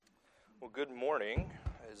Well, good morning.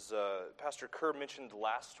 As Pastor Kerr mentioned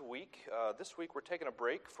last week, this week we're taking a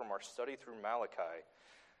break from our study through Malachi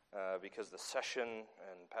because the session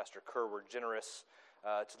and Pastor Kerr were generous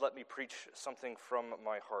to let me preach something from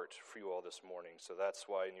my heart for you all this morning. So that's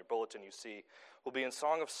why in your bulletin you see we'll be in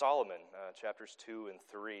Song of Solomon, chapters 2 and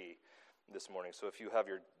 3 this morning. So if you have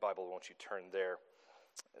your Bible, won't you turn there?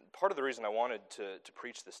 And part of the reason I wanted to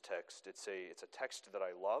preach this text, it's a text that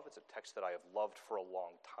I love. It's a text that I have loved for a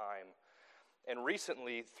long time. And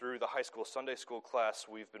recently, through the high school Sunday school class,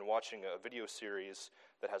 we've been watching a video series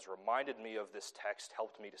that has reminded me of this text,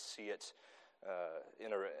 helped me to see it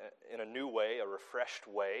in a new way, a refreshed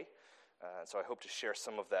way. So I hope to share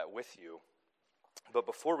some of that with you. But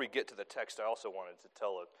before we get to the text, I also wanted to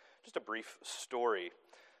tell just a brief story.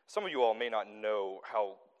 Some of you all may not know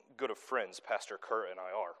how good of friends Pastor Kerr and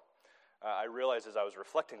I are. I realized as I was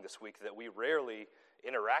reflecting this week that we rarely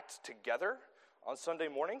interact together on Sunday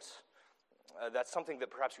mornings. That's something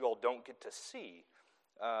that perhaps you all don't get to see.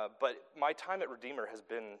 But my time at Redeemer has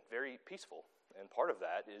been very peaceful. And part of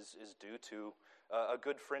that is due to a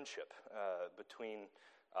good friendship between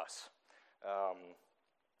us.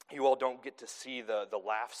 You all don't get to see the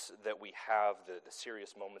laughs that we have, the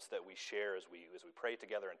serious moments that we share as we pray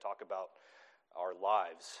together and talk about our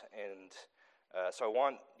lives. And so I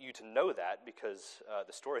want you to know that because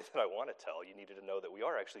the story that I want to tell, you needed to know that we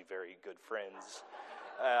are actually very good friends.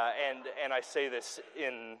 And I say this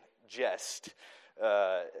in jest,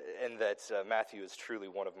 and that Matthew is truly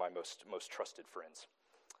one of my most trusted friends.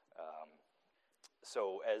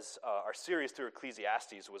 So as our series through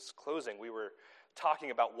Ecclesiastes was closing, we were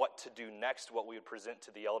talking about what to do next, what we would present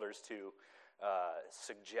to the elders to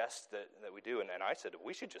suggest that we do. And I said,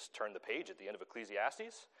 we should just turn the page at the end of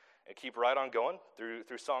Ecclesiastes and keep right on going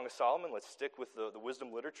through Song of Solomon. Let's stick with the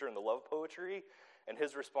wisdom literature and the love poetry. And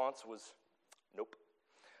his response was, nope.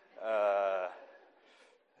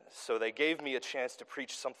 So they gave me a chance to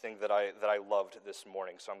preach something that I loved this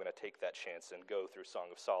morning, so I'm going to take that chance and go through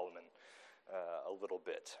Song of Solomon a little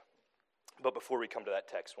bit. But before we come to that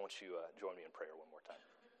text, won't you join me in prayer one more time?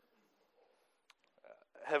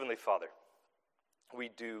 Heavenly Father, we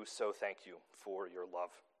do so thank you for your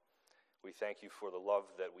love. We thank you for the love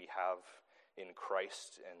that we have in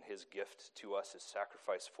Christ and his gift to us, his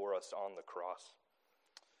sacrifice for us on the cross.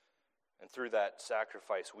 And through that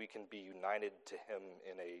sacrifice, we can be united to him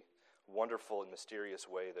in a wonderful and mysterious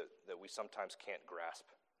way that we sometimes can't grasp.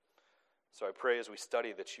 So I pray as we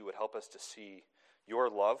study that you would help us to see your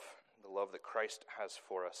love, the love that Christ has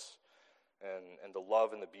for us, and the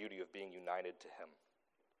love and the beauty of being united to him.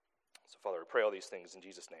 So Father, I pray all these things in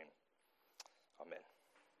Jesus' name. Amen.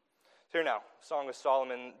 So here now, Song of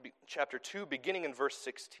Solomon, chapter 2, beginning in verse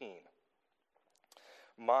 16.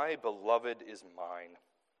 My beloved is mine,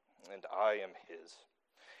 and I am his.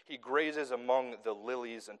 He grazes among the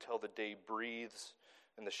lilies until the day breathes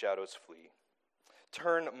and the shadows flee.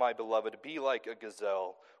 Turn, my beloved, be like a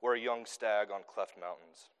gazelle or a young stag on cleft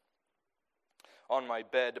mountains. On my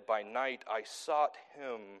bed by night I sought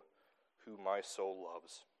him who my soul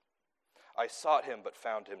loves. I sought him but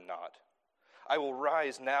found him not. I will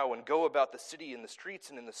rise now and go about the city in the streets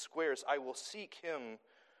and in the squares. I will seek him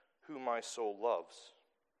who my soul loves.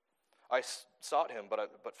 I sought him,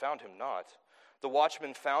 but found him not. The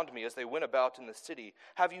watchmen found me as they went about in the city.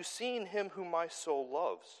 Have you seen him whom my soul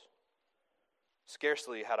loves?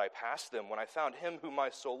 Scarcely had I passed them when I found him whom my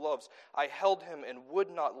soul loves. I held him and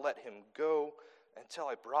would not let him go until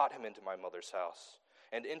I brought him into my mother's house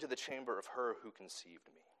and into the chamber of her who conceived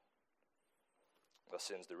me.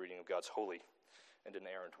 Thus ends the reading of God's holy and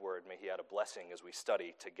inerrant word. May he add a blessing as we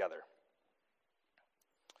study together.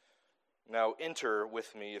 Now enter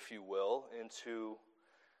with me, if you will, into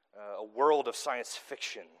a world of science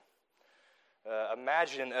fiction.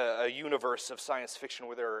 Imagine a universe of science fiction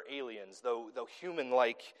where there are aliens, though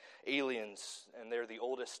human-like aliens, and they're the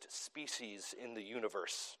oldest species in the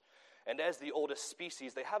universe. And as the oldest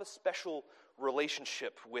species, they have a special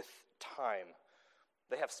relationship with time.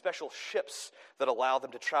 They have special ships that allow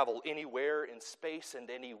them to travel anywhere in space and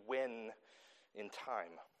any when in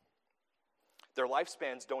time. Their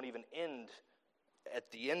lifespans don't even end at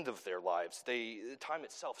the end of their lives. Time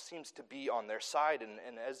itself seems to be on their side, and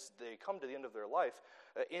as they come to the end of their life,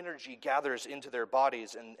 energy gathers into their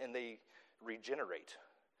bodies and they regenerate.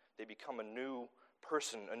 They become a new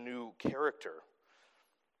person, a new character.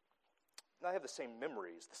 And they have the same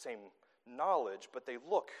memories, the same knowledge, but they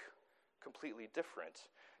look completely different.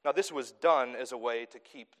 Now, this was done as a way to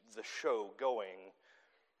keep the show going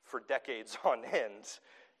for decades on end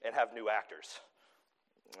and have new actors.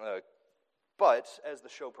 But as the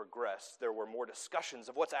show progressed, there were more discussions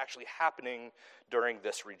of what's actually happening during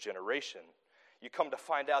this regeneration. You come to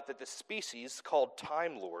find out that this species, called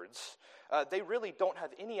Time Lords, they really don't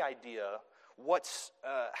have any idea what's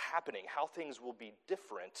happening, how things will be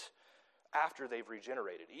different after they've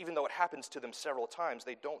regenerated. Even though it happens to them several times,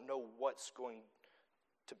 they don't know what's going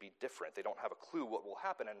to be different. They don't have a clue what will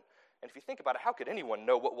happen. And if you think about it, how could anyone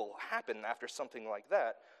know what will happen after something like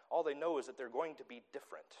that? All they know is that they're going to be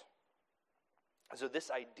different. So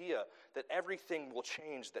this idea that everything will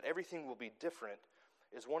change, that everything will be different,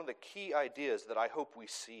 is one of the key ideas that I hope we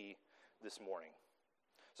see this morning.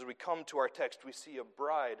 So as we come to our text, we see a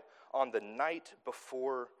bride on the night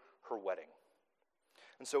before her wedding.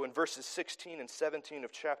 And so in verses 16 and 17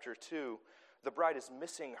 of chapter 2, the bride is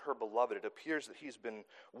missing her beloved. It appears that he's been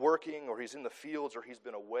working, or he's in the fields, or he's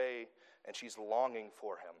been away, and she's longing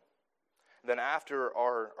for him. Then after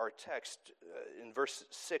our text, in verse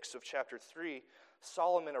 6 of chapter 3,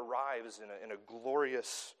 Solomon arrives in a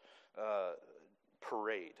glorious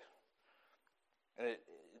parade. And it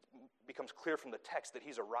becomes clear from the text that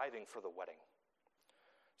he's arriving for the wedding.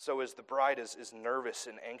 So as the bride is nervous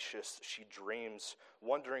and anxious, she dreams,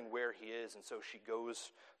 wondering where he is, and so she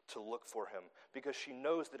goes to look for him, because she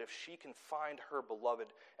knows that if she can find her beloved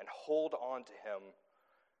and hold on to him,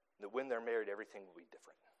 that when they're married, everything will be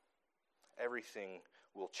different. Everything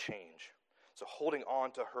will change. So holding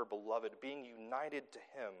on to her beloved, being united to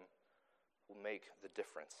him, will make the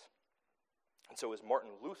difference. And so as Martin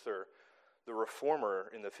Luther, the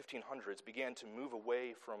reformer in the 1500s, began to move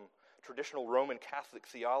away from traditional Roman Catholic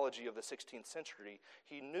theology of the 16th century,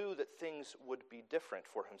 he knew that things would be different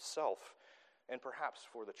for himself and perhaps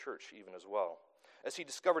for the church even as well. As he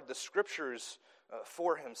discovered the scriptures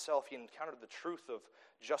for himself, he encountered the truth of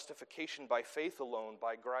justification by faith alone,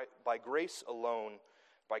 by grace alone,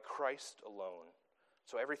 by Christ alone.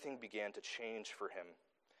 So everything began to change for him.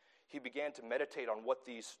 He began to meditate on what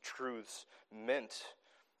these truths meant.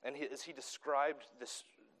 And as he described this,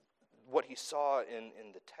 what he saw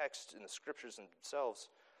in the text, in the scriptures themselves,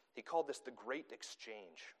 he called this the great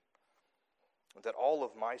exchange. That all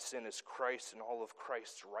of my sin is Christ and all of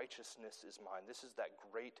Christ's righteousness is mine. This is that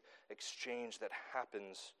great exchange that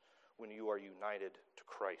happens when you are united to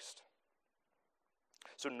Christ.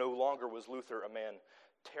 So no longer was Luther a man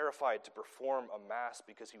terrified to perform a mass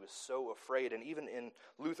because he was so afraid. And even in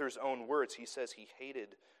Luther's own words, he says he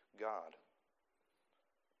hated God.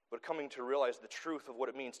 But coming to realize the truth of what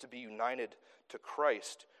it means to be united to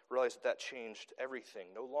Christ, realized that changed everything.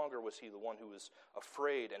 No longer was he the one who was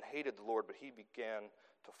afraid and hated the Lord, but he began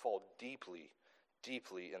to fall deeply,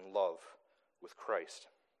 deeply in love with Christ.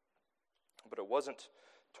 But it wasn't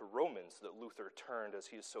to Romans that Luther turned, as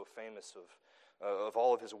he is so famous of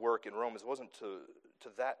all of his work in Romans. It wasn't to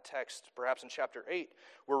that text, perhaps in chapter 8,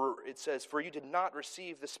 where it says, "For you did not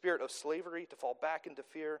receive the spirit of slavery to fall back into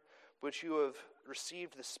fear, but you have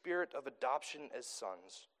received the spirit of adoption as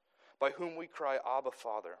sons, by whom we cry, Abba,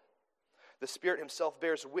 Father. The Spirit himself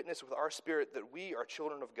bears witness with our spirit that we are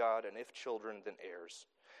children of God, and if children, then heirs.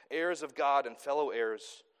 Heirs of God and fellow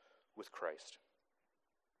heirs with Christ."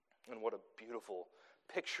 And what a beautiful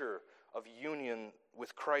picture of union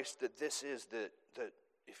with Christ that this is, that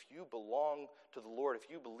if you belong to the Lord, if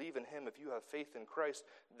you believe in him, if you have faith in Christ,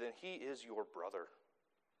 then he is your brother.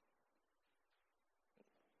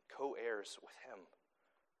 Co-heirs with him.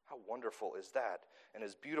 How wonderful is that? And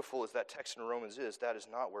as beautiful as that text in Romans is, that is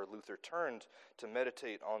not where Luther turned to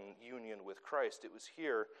meditate on union with Christ. It was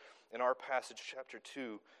here in our passage, chapter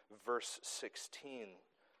 2, verse 16,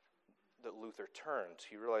 that Luther turned.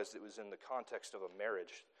 He realized it was in the context of a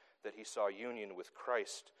marriage that he saw union with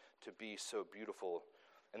Christ to be so beautiful.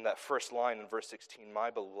 And that first line in verse 16,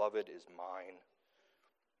 "My beloved is mine,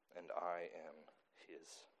 and I am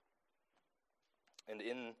his." And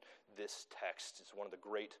in this text is one of the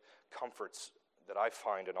great comforts that I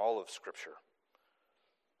find in all of Scripture.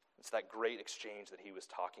 It's that great exchange that he was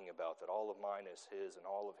talking about, that all of mine is his and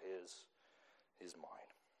all of his is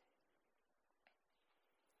mine.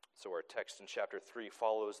 So our text in chapter 3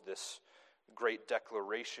 follows this great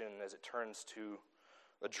declaration as it turns to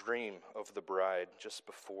a dream of the bride. Just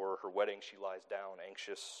before her wedding, she lies down,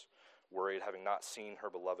 anxious, worried, having not seen her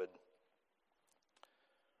beloved.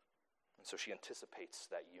 And so she anticipates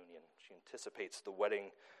that union. She anticipates the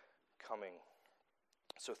wedding coming.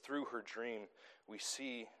 So through her dream, we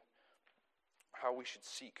see how we should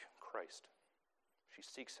seek Christ. She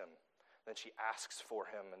seeks him, then she asks for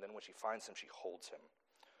him, and then when she finds him, she holds him.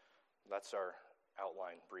 That's our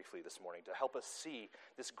outline briefly this morning, to help us see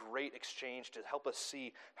this great exchange, to help us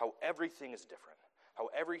see how everything is different, how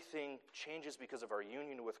everything changes because of our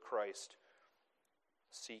union with Christ.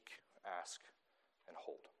 Seek ask, and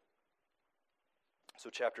hold. So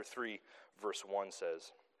chapter 3, verse 1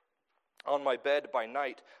 says, "On my bed by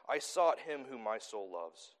night I sought him whom my soul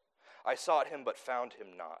loves. I sought him but found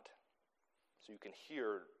him not." So you can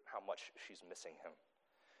hear how much she's missing him.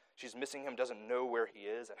 She's missing him, doesn't know where he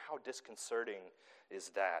is, and how disconcerting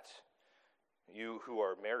is that? You who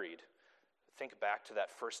are married, think back to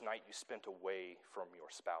that first night you spent away from your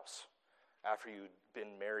spouse. After you've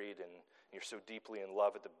been married and you're so deeply in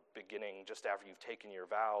love at the beginning, just after you've taken your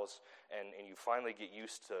vows, and you finally get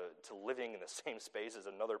used to living in the same space as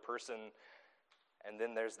another person, and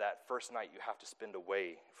then there's that first night you have to spend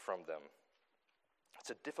away from them. It's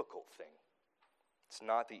a difficult thing. It's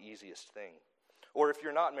not the easiest thing. Or if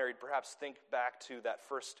you're not married, perhaps think back to that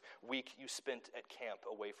first week you spent at camp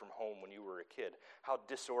away from home when you were a kid. How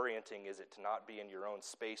disorienting is it to not be in your own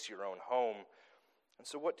space, your own home? And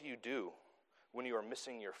so what do you do when you are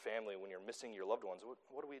missing your family, when you're missing your loved ones?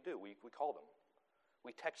 What do? We call them.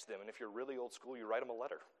 We text them, and if you're really old school, you write them a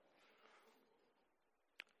letter.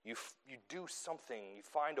 You do something. You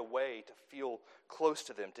find a way to feel close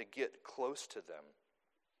to them, to get close to them.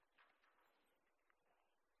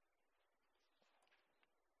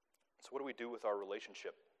 So what do we do with our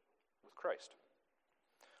relationship with Christ?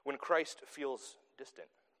 When Christ feels distant,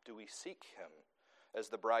 do we seek him as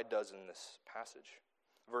the bride does in this passage?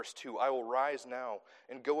 Verse 2, "I will rise now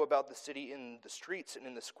and go about the city in the streets and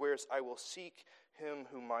in the squares. I will seek him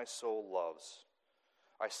whom my soul loves.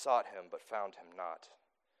 I sought him but found him not."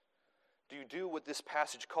 Do you do what this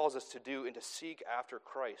passage calls us to do and to seek after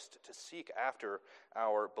Christ, to seek after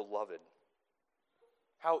our beloved?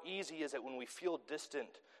 How easy is it when we feel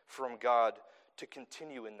distant from God to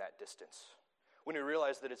continue in that distance? When we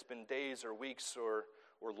realize that it's been days or weeks or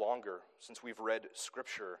longer since we've read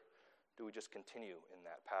Scripture, do we just continue in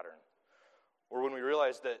that pattern? Or when we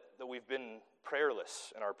realize that we've been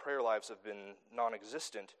prayerless and our prayer lives have been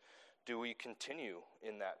non-existent, do we continue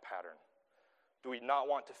in that pattern? Do we not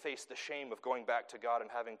want to face the shame of going back to God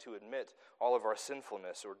and having to admit all of our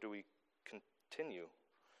sinfulness, or do we continue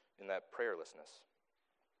in that prayerlessness?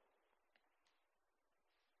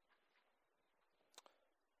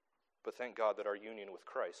 But thank God that our union with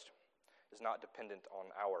Christ is not dependent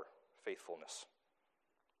on our faithfulness.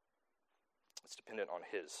 It's dependent on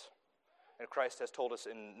his. And Christ has told us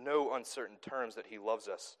in no uncertain terms that he loves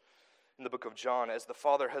us. In the book of John, "As the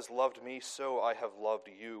Father has loved me, so I have loved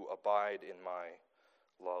you. Abide in my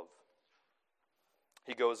love."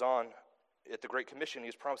 He goes on, at the Great Commission,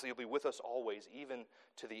 he's promised that he'll be with us always, even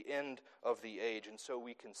to the end of the age. And so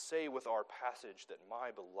we can say with our passage that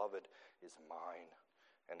my beloved is mine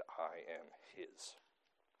and I am his.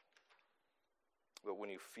 But when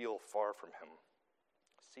you feel far from him,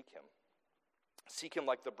 seek him. Seek him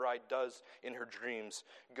like the bride does in her dreams.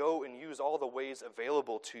 Go and use all the ways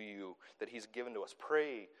available to you that he's given to us.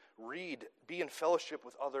 Pray, read, be in fellowship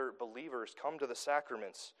with other believers. Come to the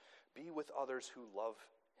sacraments. Be with others who love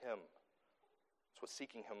him. That's what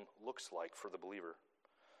seeking him looks like for the believer.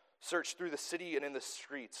 Search through the city and in the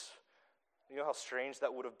streets. You know how strange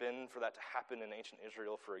that would have been for that to happen in ancient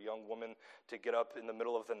Israel, for a young woman to get up in the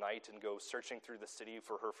middle of the night and go searching through the city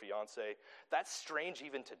for her fiancé. That's strange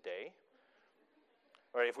even today.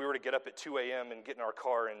 Right, if we were to get up at 2 a.m. and get in our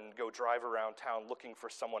car and go drive around town looking for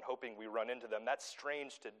someone, hoping we run into them, that's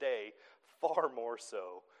strange today, far more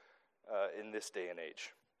so in this day and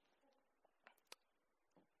age.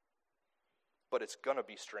 But it's going to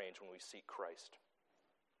be strange when we seek Christ.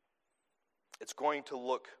 It's going to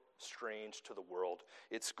look strange to the world.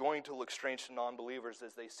 It's going to look strange to non-believers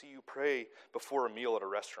as they see you pray before a meal at a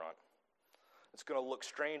restaurant. It's going to look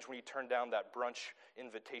strange when you turn down that brunch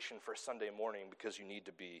invitation for Sunday morning because you need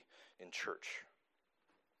to be in church.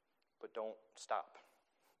 But don't stop.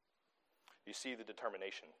 You see the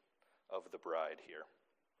determination of the bride here.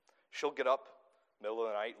 She'll get up, middle of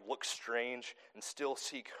the night, look strange, and still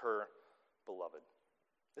seek her beloved.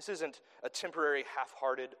 This isn't a temporary,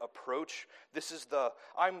 half-hearted approach. This is the,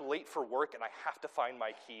 I'm late for work and I have to find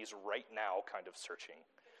my keys right now kind of searching.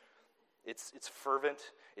 It's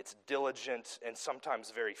fervent, it's diligent, and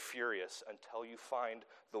sometimes very furious until you find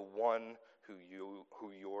the one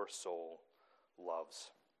who your soul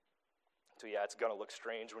loves. So yeah, it's going to look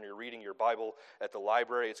strange when you're reading your Bible at the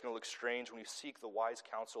library. It's going to look strange when you seek the wise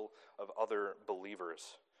counsel of other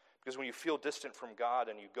believers. Because when you feel distant from God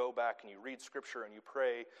and you go back and you read Scripture and you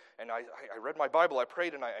pray, and I read my Bible, I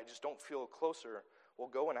prayed, and I just don't feel closer, well,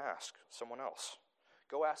 go and ask someone else.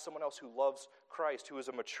 Go ask someone else who loves Christ, who is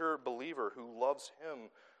a mature believer, who loves him,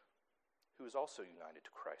 who is also united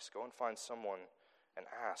to Christ. Go and find someone and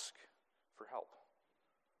ask for help.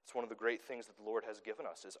 It's one of the great things that the Lord has given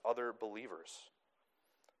us is other believers.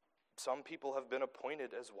 some people have been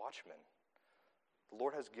appointed as watchmen. The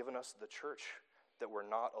Lord has given us the church that we're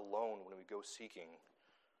not alone when we go seeking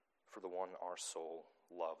for the one our soul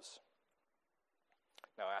loves.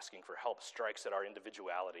 Now, asking for help strikes at our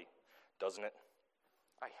individuality, doesn't it?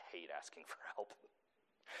 I hate asking for help.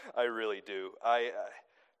 I really do.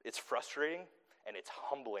 It's frustrating and it's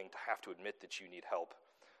humbling to have to admit that you need help.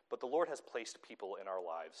 But the Lord has placed people in our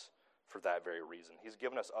lives for that very reason. He's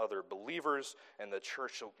given us other believers and the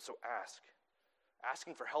church, so ask.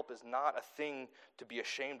 Asking for help is not a thing to be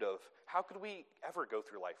ashamed of. How could we ever go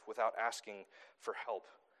through life without asking for help?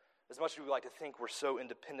 As much as we like to think we're so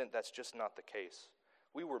independent, that's just not the case.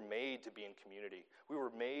 We were made to be in community. We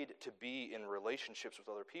were made to be in relationships with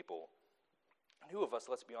other people. And who of us,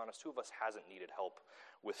 let's be honest, who of us hasn't needed help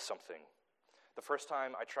with something? The first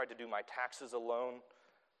time I tried to do my taxes alone,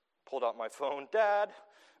 pulled out my phone, Dad,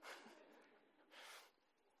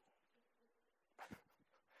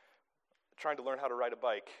 trying to learn how to ride a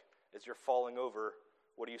bike. As you're falling over,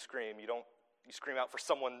 what do you scream? You scream out for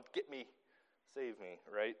someone, get me, save me,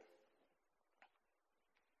 right?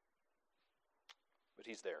 But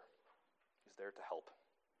he's there. He's there to help.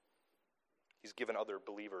 He's given other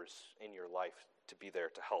believers in your life to be there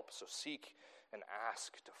to help. So seek and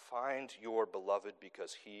ask to find your beloved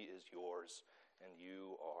because he is yours and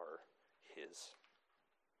you are his.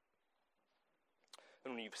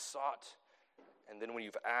 And when you've sought and then when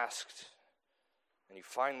you've asked and you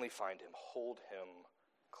finally find him, hold him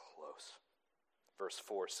close. Verse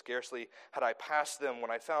 4, scarcely had I passed them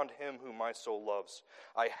when I found him whom my soul loves.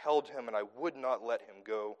 I held him and I would not let him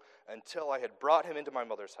go until I had brought him into my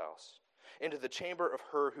mother's house, into the chamber of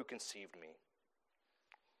her who conceived me.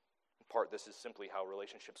 In part, this is simply how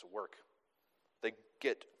relationships work. They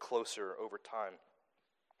get closer over time.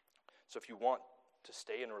 So if you want to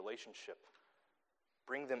stay in a relationship,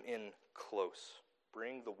 bring them in close.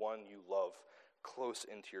 Bring the one you love close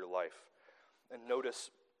into your life. And notice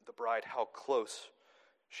the bride, how close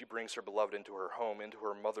she brings her beloved into her home, into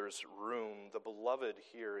her mother's room. The beloved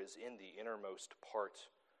here is in the innermost part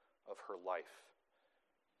of her life.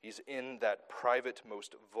 He's in that private,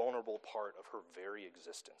 most vulnerable part of her very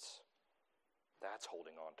existence. That's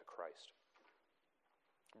holding on to Christ.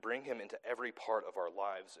 Bring him into every part of our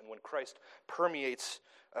lives. And when Christ permeates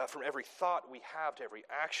from every thought we have to every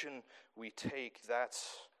action we take,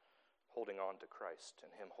 that's holding on to Christ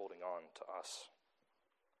and him holding on to us.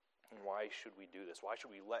 And why should we do this? Why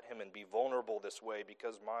should we let him and be vulnerable this way?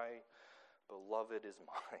 Because my beloved is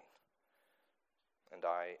mine, and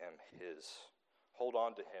I am his. Hold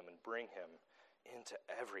on to him and bring him into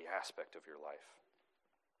every aspect of your life.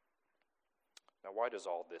 Now, why does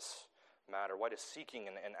all this matter? Why does seeking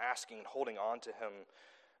and asking and holding on to him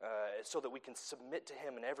so that we can submit to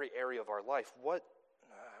him in every area of our life? What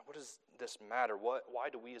does this matter? Why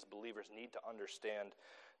do we as believers need to understand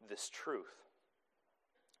this truth?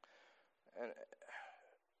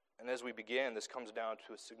 And as we begin, this comes down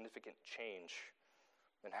to a significant change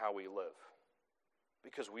in how we live.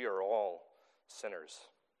 Because we are all sinners.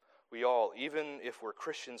 We all, even if we're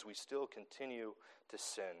Christians, we still continue to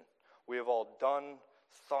sin. We have all done,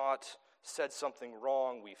 thought, said something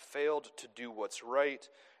wrong. We failed to do what's right.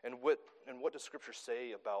 And what does Scripture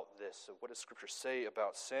say about this? What does Scripture say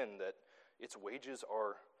about sin? That its wages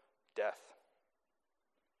are death.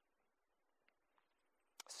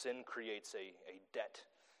 Sin creates a debt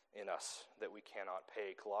in us that we cannot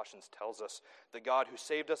pay. Colossians tells us the God who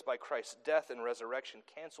saved us by Christ's death and resurrection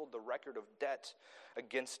canceled the record of debt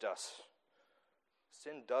against us.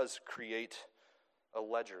 Sin does create a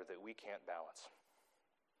ledger that we can't balance.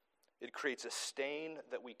 It creates a stain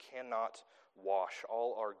that we cannot wash.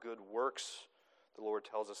 All our good works, the Lord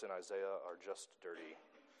tells us in Isaiah, are just dirty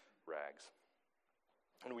rags.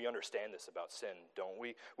 And we understand this about sin, don't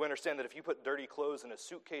we? We understand that if you put dirty clothes in a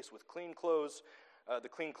suitcase with clean clothes, the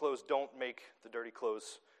clean clothes don't make the dirty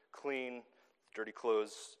clothes clean. Dirty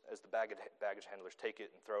clothes, as the baggage handlers take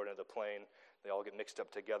it and throw it into the plane, they all get mixed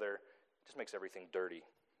up together. It just makes everything dirty,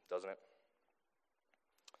 doesn't it?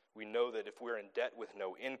 We know that if we're in debt with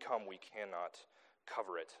no income, we cannot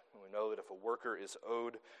cover it. We know that if a worker is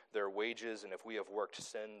owed their wages, and if we have worked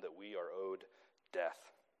sin, that we are owed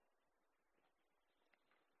death.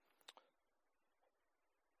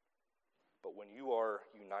 But when you are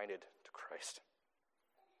united to Christ,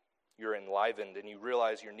 you're enlivened and you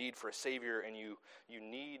realize your need for a Savior, and you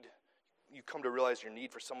come to realize your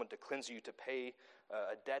need for someone to cleanse you, to pay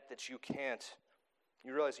a debt that you can't.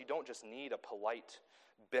 You realize you don't just need a polite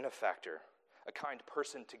benefactor, a kind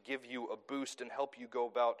person to give you a boost and help you go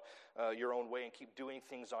about your own way and keep doing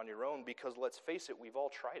things on your own, because let's face it, we've all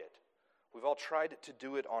tried it. We've all tried to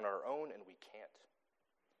do it on our own, and we can't.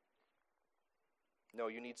 No,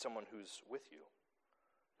 you need someone who's with you,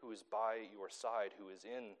 who is by your side, who is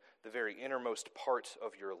in the very innermost part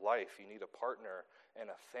of your life. You need a partner and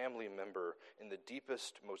a family member in the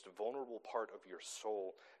deepest, most vulnerable part of your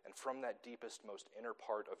soul. And from that deepest, most inner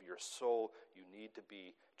part of your soul, you need to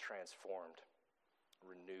be transformed,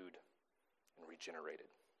 renewed, and regenerated.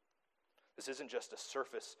 This isn't just a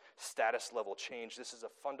surface status level change. This is a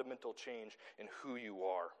fundamental change in who you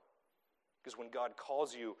are. Because when God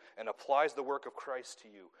calls you and applies the work of Christ to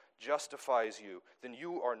you, justifies you, then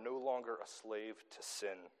you are no longer a slave to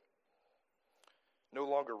sin, no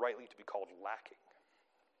longer rightly to be called lacking.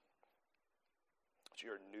 But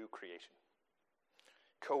you're a new creation,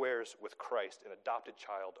 co-heirs with Christ, an adopted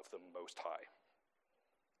child of the Most High.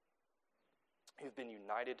 You've been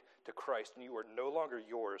united to Christ, and you are no longer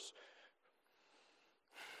yours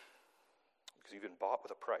because you've been bought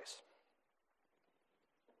with a price.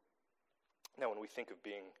 Now, when we think of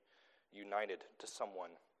being united to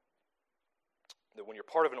someone, that when you're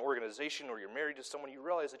part of an organization or you're married to someone, you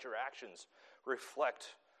realize that your actions reflect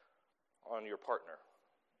on your partner,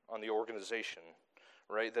 on the organization,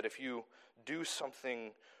 right? That if you do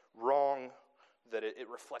something wrong, that it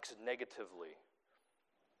reflects negatively.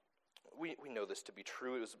 We know this to be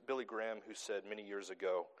true. It was Billy Graham who said many years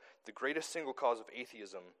ago, the greatest single cause of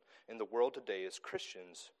atheism in the world today is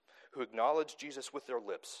Christians who acknowledge Jesus with their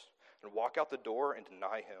lips and walk out the door and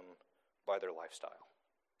deny him by their lifestyle.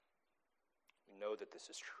 We know that this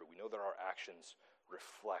is true. We know that our actions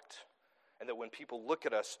reflect, and that when people look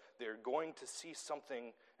at us, they're going to see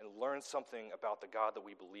something and learn something about the God that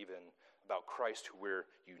we believe in, about Christ who we're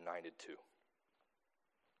united to.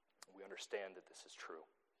 We understand that this is true.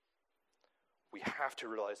 We have to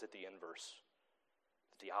realize that the inverse,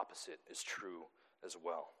 that the opposite is true as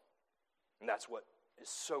well. And that's what is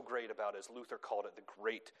so great about, as Luther called it, the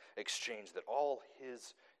great exchange, that all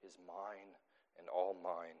his is mine and all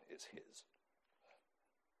mine is his.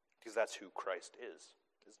 Because that's who Christ is,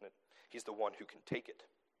 isn't it? He's the one who can take it.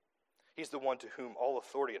 He's the one to whom all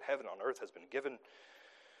authority in heaven and on earth has been given.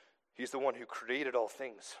 He's the one who created all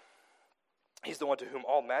things. He's the one to whom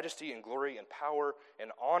all majesty and glory and power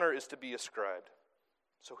and honor is to be ascribed.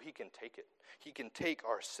 So he can take it. He can take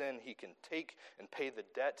our sin. He can take and pay the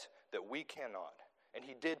debt that we cannot. And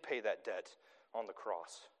he did pay that debt on the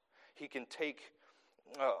cross. He can take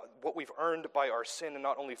what we've earned by our sin and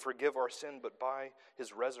not only forgive our sin, but by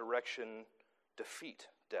his resurrection defeat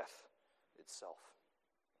death itself.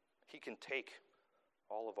 He can take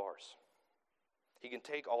all of ours. He can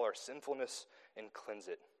take all our sinfulness and cleanse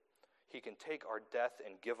it. He can take our death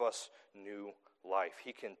and give us new life.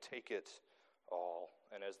 He can take it all.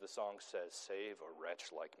 And as the song says, save a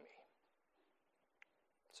wretch like me.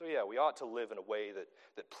 So yeah, we ought to live in a way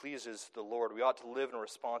that pleases the Lord. We ought to live in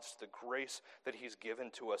response to the grace that he's given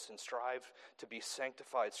to us and strive to be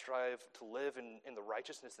sanctified, strive to live in the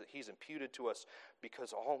righteousness that he's imputed to us,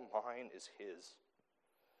 because all mine is his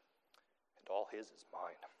and all his is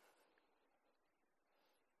mine.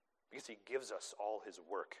 Because he gives us all his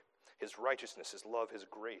work, his righteousness, his love, his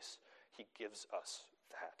grace. He gives us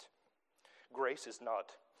that. Grace is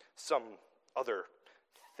not some other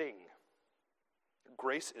thing.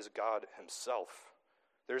 Grace is God himself.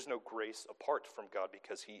 There's no grace apart from God,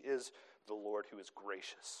 because he is the Lord who is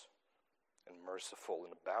gracious and merciful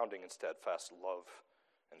and abounding in steadfast love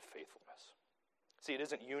and faithfulness. See, it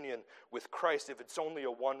isn't union with Christ if it's only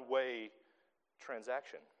a one-way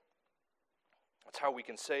transaction. That's how we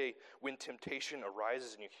can say when temptation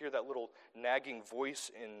arises and you hear that little nagging voice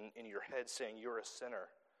in your head saying, you're a sinner,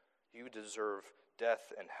 you deserve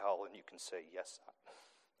death and hell, and you can say, yes,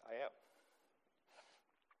 I am.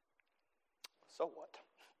 So what?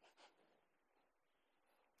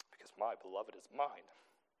 Because my beloved is mine,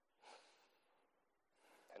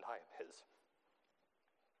 and I am his.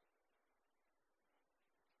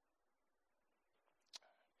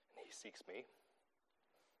 And he seeks me,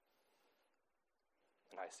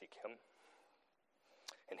 and I seek him,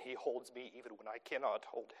 and he holds me even when I cannot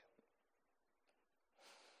hold him.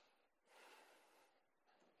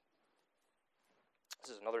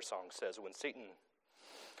 This is another song says, when Satan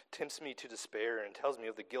tempts me to despair and tells me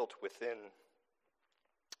of the guilt within,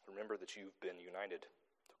 remember that you've been united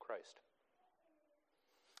to Christ.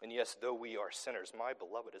 And yes, though we are sinners, my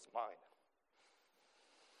beloved is mine,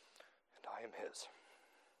 and I am his.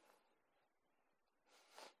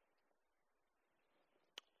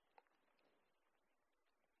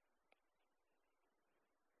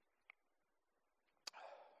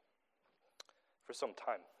 For some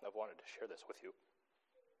time, I've wanted to share this with you.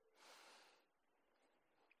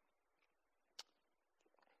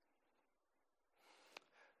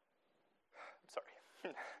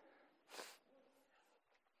 Sorry.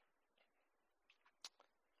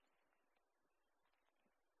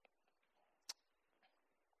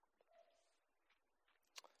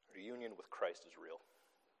 union with Christ is real.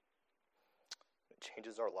 It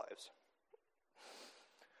changes our lives.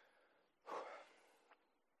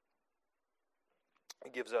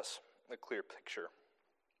 It gives us a clear picture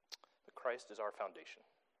that Christ is our foundation,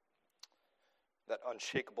 that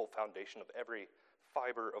unshakable foundation of every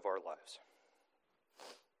fiber of our lives.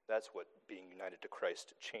 That's what being united to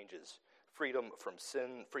Christ changes. Freedom from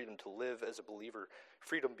sin, freedom to live as a believer,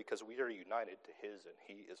 freedom because we are united to His and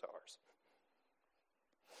He is ours.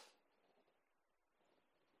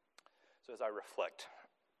 So as I reflect,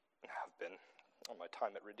 and have been, on my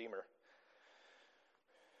time at Redeemer,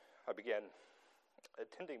 I began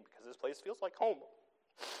attending because this place feels like home.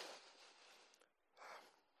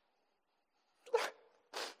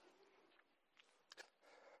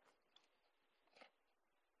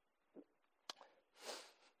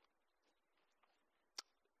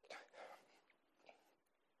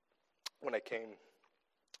 When I came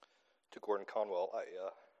to Gordon Conwell, I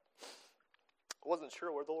wasn't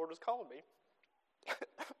sure where the Lord was calling me.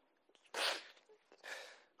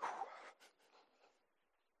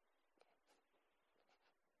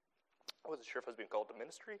 I wasn't sure if I was being called to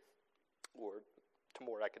ministry or to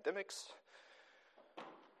more academics.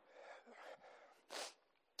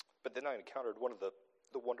 But then I encountered one of the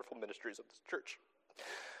wonderful ministries of this church.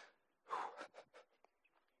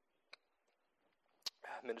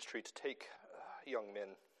 Ministry to take young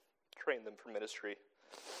men, train them for ministry,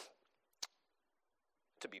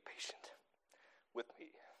 to be patient with me,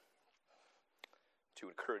 to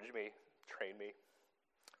encourage me, train me,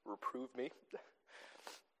 reprove me.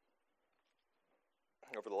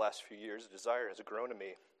 Over the last few years, a desire has grown in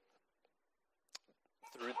me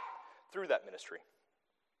through that ministry.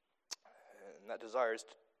 And that desire is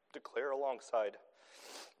to declare alongside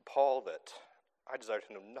Paul that I desire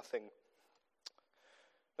to know nothing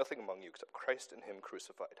among you except Christ and Him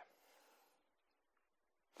crucified.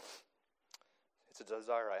 It's a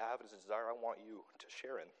desire I have, it's a desire I want you to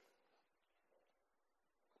share in.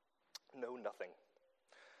 Know nothing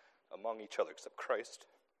among each other except Christ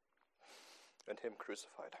and Him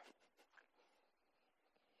crucified.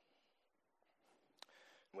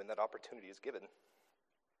 When that opportunity is given,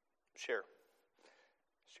 share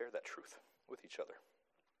that truth with each other.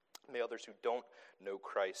 May others who don't know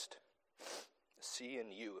Christ see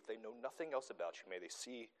in you, if they know nothing else about you, may they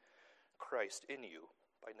see Christ in you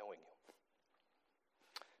by knowing you.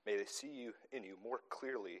 May they see you in you more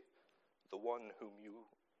clearly, the one whom you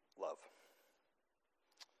love.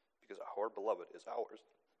 Because our beloved is ours.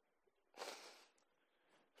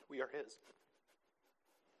 We are His.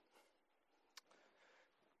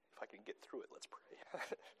 If I can get through it, let's pray.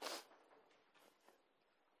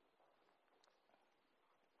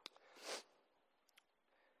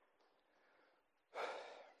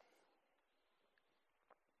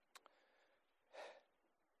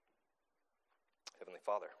 Heavenly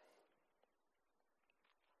Father,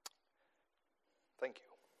 thank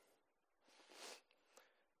you.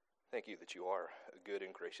 Thank you that you are a good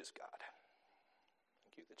and gracious God.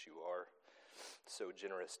 Thank you that you are so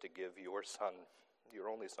generous to give your Son, your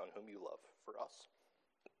only Son, whom you love, for us.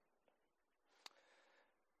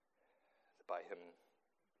 That by Him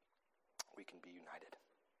we can be united.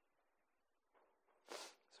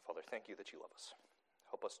 So, Father, thank you that you love us.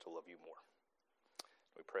 Help us to love you more.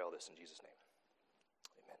 We pray all this in Jesus' name.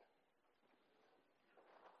 Amen.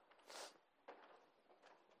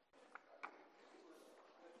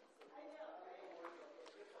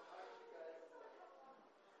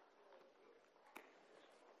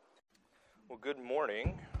 Well, good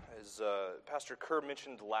morning. As Pastor Kerr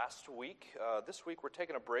mentioned last week, this week we're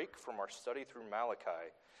taking a break from our study through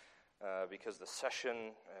Malachi because the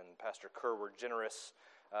session and Pastor Kerr were generous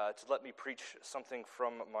to let me preach something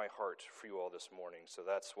from my heart for you all this morning. So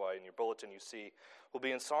that's why in your bulletin you see we'll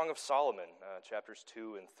be in Song of Solomon, chapters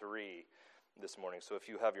 2 and 3 this morning. So if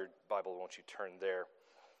you have your Bible, won't you turn there?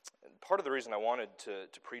 And part of the reason I wanted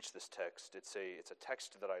to preach this text, it's a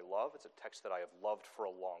text that I love. It's a text that I have loved for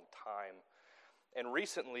a long time. And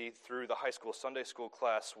recently, through the high school Sunday school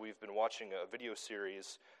class, we've been watching a video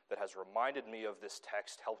series that has reminded me of this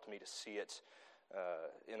text, helped me to see it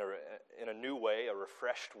in a new way, a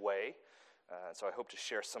refreshed way. So I hope to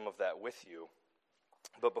share some of that with you.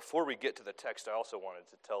 But before we get to the text, I also wanted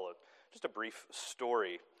to tell just a brief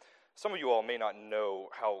story. Some of you all may not know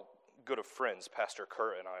how good of friends Pastor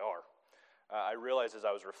Kerr and I are. I realized as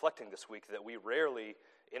I was reflecting this week that we rarely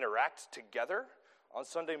interact together on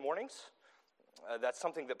Sunday mornings. That's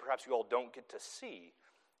something that perhaps you all don't get to see.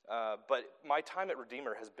 But my time at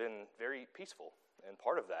Redeemer has been very peaceful. And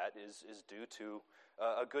part of that is due to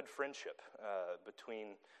a good friendship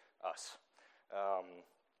between us.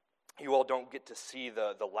 You all don't get to see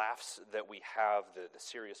the laughs that we have, the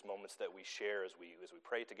serious moments that we share as we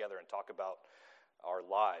pray together and talk about our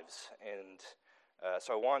lives. And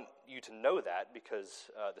so I want you to know that, because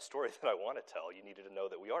the story that I want to tell, you needed to know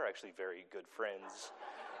that we are actually very good friends.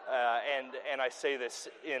 And I say this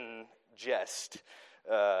in jest,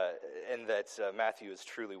 and that Matthew is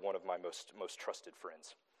truly one of my most trusted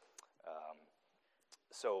friends.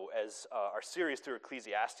 So as our series through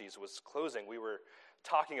Ecclesiastes was closing, we were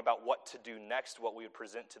talking about what to do next, what we would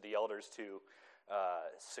present to the elders to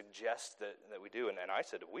suggest that we do. And I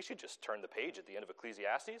said, we should just turn the page at the end of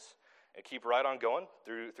Ecclesiastes and keep right on going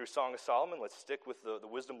through Song of Solomon. Let's stick with the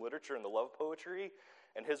wisdom literature and the love poetry.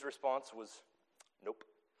 And his response was, nope.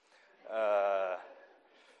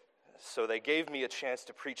 So they gave me a chance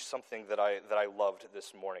to preach something that I loved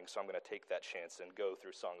this morning. So I'm going to take that chance and go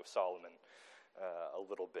through Song of Solomon a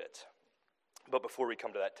little bit. But before we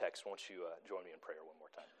come to that text, won't you join me in prayer one more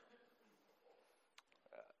time?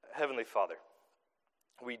 Heavenly Father,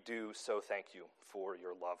 we do so thank you for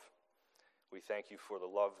your love. We thank you for the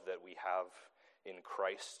love that we have in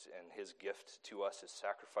Christ and his gift to us, his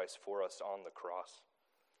sacrifice for us on the cross.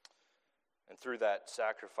 And through that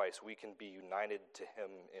sacrifice, we can be united to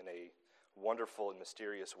him in a wonderful and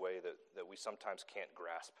mysterious way that we sometimes can't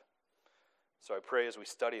grasp. So I pray as we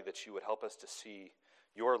study that you would help us to see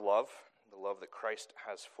your love, the love that Christ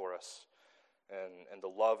has for us, and the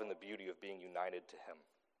love and the beauty of being united to him.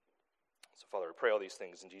 So Father, I pray all these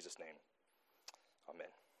things in Jesus' name. Amen.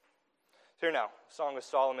 So here now, Song of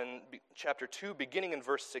Solomon, chapter 2, beginning in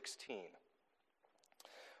verse 16.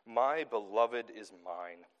 My beloved is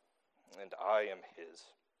mine, and I am his.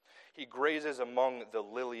 He grazes among the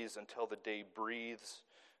lilies until the day breathes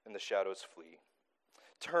and the shadows flee.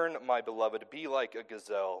 Turn, my beloved, be like a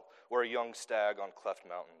gazelle or a young stag on cleft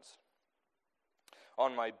mountains.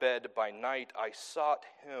 On my bed by night I sought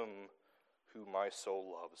him who my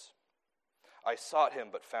soul loves. I sought him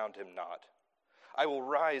but found him not. I will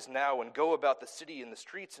rise now and go about the city in the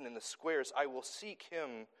streets and in the squares. I will seek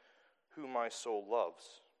him who my soul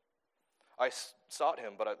loves. I sought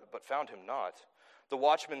him but found him not. The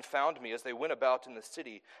watchmen found me as they went about in the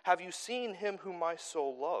city. Have you seen him whom my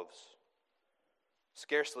soul loves?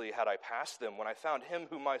 Scarcely had I passed them when I found him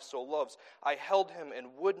whom my soul loves. I held him and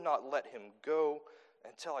would not let him go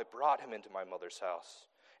until I brought him into my mother's house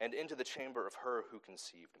and into the chamber of her who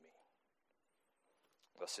conceived me.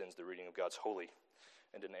 Thus ends the reading of God's holy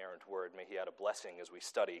and inerrant word. May he add a blessing as we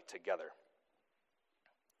study together.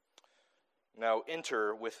 Now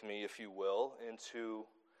enter with me, if you will, into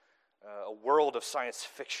a world of science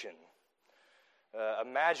fiction.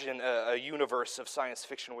 Imagine a universe of science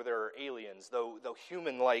fiction where there are aliens, though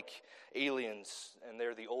human-like aliens, and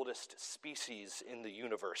they're the oldest species in the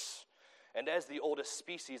universe. And as the oldest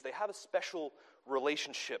species, they have a special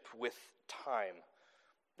relationship with time.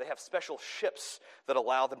 They have special ships that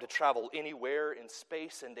allow them to travel anywhere in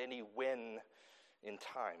space and any when in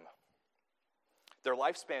time. Their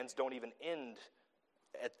lifespans don't even end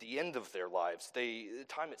at the end of their lives.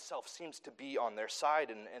 Time itself seems to be on their side,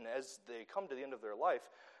 and as they come to the end of their life,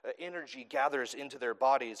 energy gathers into their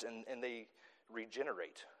bodies and they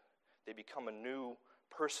regenerate. They become a new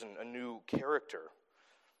person, a new character.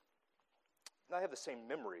 And they have the same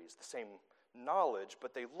memories, the same knowledge,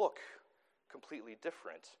 but they look completely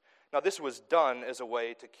different. Now, this was done as a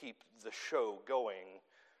way to keep the show going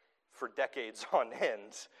for decades on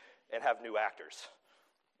end and have new actors.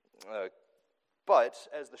 But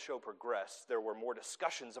as the show progressed, there were more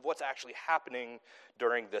discussions of what's actually happening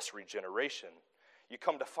during this regeneration. You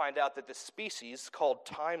come to find out that this species, called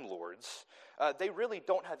Time Lords, they really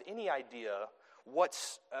don't have any idea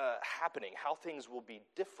what's happening, how things will be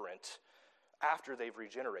different after they've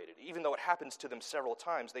regenerated. Even though it happens to them several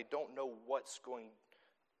times, they don't know what's going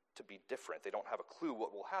to be different. They don't have a clue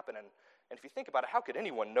what will happen. And if you think about it, how could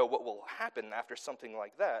anyone know what will happen after something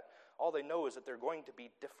like that? All they know is that they're going to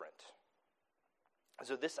be different.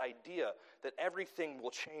 So this idea that everything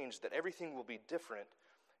will change, that everything will be different,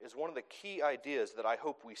 is one of the key ideas that I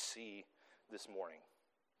hope we see this morning.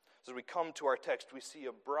 So as we come to our text, we see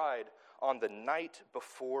a bride on the night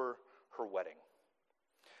before her wedding.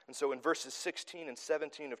 And so in verses 16 and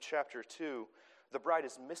 17 of chapter 2, the bride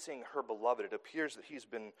is missing her beloved. It appears that he's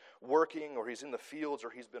been working, or he's in the fields, or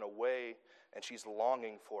he's been away, and she's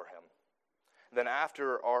longing for him. Then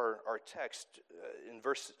after our text, in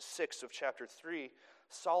verse 6 of chapter 3,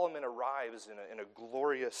 Solomon arrives in a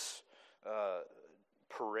glorious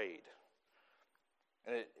parade.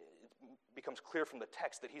 And it becomes clear from the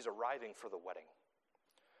text that he's arriving for the wedding.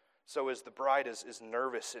 So as the bride is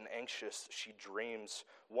nervous and anxious, she dreams,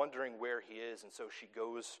 wondering where he is, and so she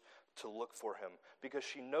goes to look for him, because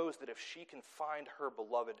she knows that if she can find her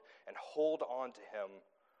beloved and hold on to him,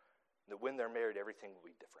 that when they're married, everything will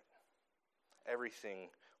be different. Everything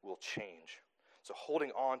will change. So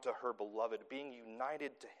holding on to her beloved, being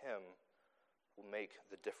united to him, will make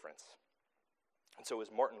the difference. And so as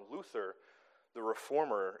Martin Luther, the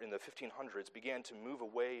reformer in the 1500s, began to move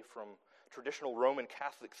away from traditional Roman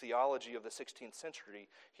Catholic theology of the 16th century,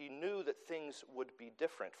 he knew that things would be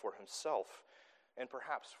different for himself and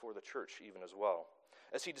perhaps for the church even as well.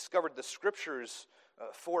 As he discovered the scriptures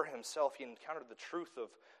for himself, he encountered the truth of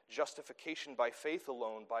justification by faith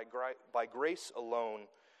alone, by grace alone,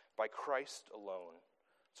 by Christ alone.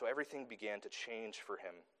 So everything began to change for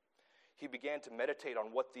him. He began to meditate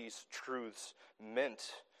on what these truths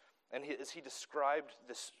meant. And as he described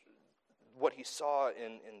this, what he saw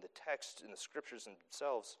in the text, in the scriptures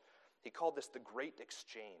themselves, he called this the great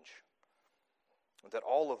exchange. That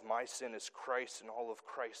all of my sin is Christ and all of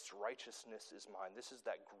Christ's righteousness is mine. This is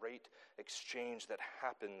that great exchange that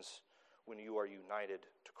happens when you are united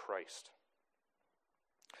to Christ.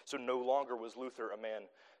 So no longer was Luther a man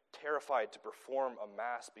terrified to perform a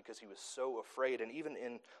mass because he was so afraid. And even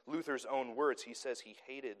in Luther's own words, he says he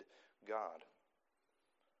hated God.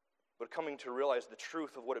 But coming to realize the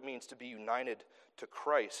truth of what it means to be united to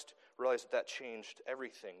Christ, realized that changed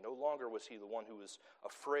everything. No longer was he the one who was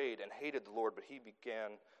afraid and hated the Lord, but he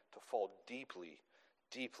began to fall deeply,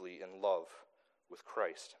 deeply in love with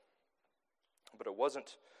Christ. But it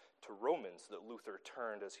wasn't to Romans that Luther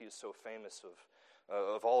turned, as he is so famous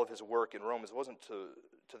of all of his work in Romans. It wasn't to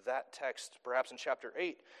that text, perhaps in chapter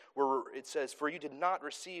 8, where it says, "For you did not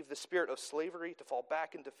receive the spirit of slavery to fall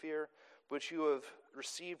back into fear, but you have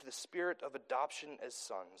received the spirit of adoption as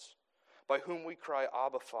sons, by whom we cry,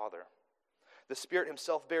 Abba, Father. The Spirit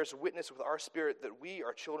himself bears witness with our spirit that we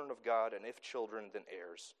are children of God, and if children, then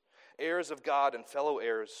heirs. Heirs of God and fellow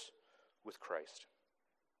heirs with Christ."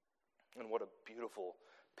 And what a beautiful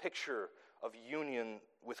picture of union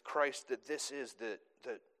with Christ that this is, that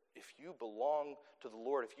if you belong to the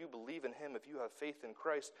Lord, if you believe in him, if you have faith in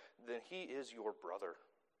Christ, then he is your brother.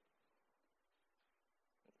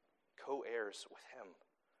 Co-heirs with him.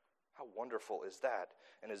 How wonderful is that?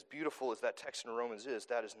 And as beautiful as that text in Romans is,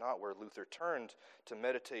 that is not where Luther turned to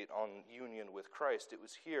meditate on union with Christ. It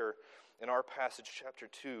was here in our passage, chapter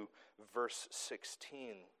 2, verse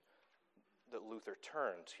 16, that Luther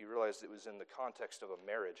turned. He realized it was in the context of a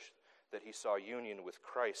marriage that he saw union with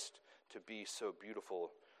Christ to be so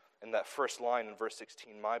beautiful. And that first line in verse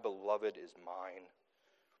 16, "My beloved is mine,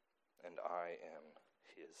 and I am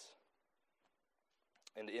his."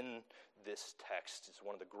 And in this text is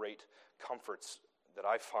one of the great comforts that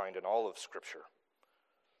I find in all of Scripture.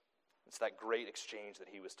 It's that great exchange that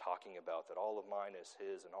he was talking about, that all of mine is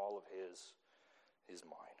his and all of his is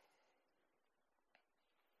mine.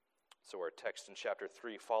 So our text in chapter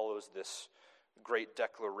 3 follows this great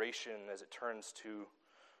declaration as it turns to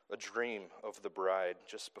a dream of the bride.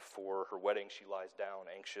 Just before her wedding, she lies down,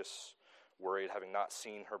 anxious, worried, having not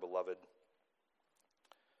seen her beloved.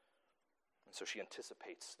 And so she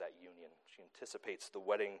anticipates that union. She anticipates the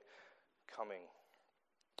wedding coming.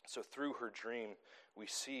 So through her dream, we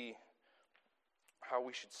see how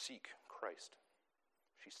we should seek Christ.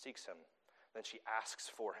 She seeks him, then she asks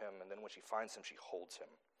for him, and then when she finds him, she holds him.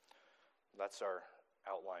 That's our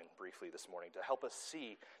outline briefly this morning, to help us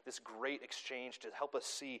see this great exchange, to help us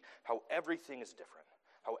see how everything is different,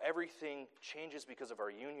 how everything changes because of our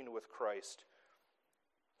union with Christ.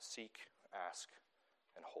 Seek, ask,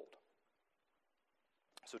 and hold.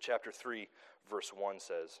 So chapter 3, verse 1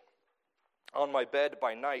 says, "On my bed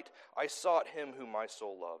by night I sought him whom my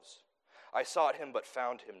soul loves. I sought him but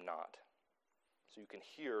found him not." So you can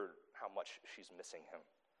hear how much she's missing him.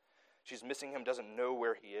 She's missing him, doesn't know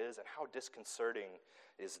where he is, and how disconcerting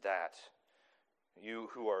is that? You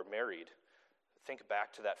who are married, think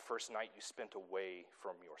back to that first night you spent away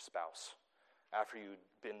from your spouse. After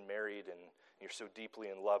you'd been married and you're so deeply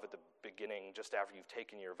in love at the beginning, just after you've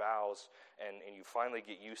taken your vows, and you finally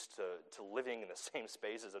get used to living in the same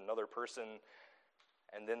space as another person,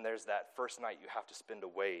 and then there's that first night you have to spend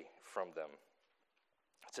away from them.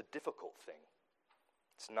 It's a difficult thing.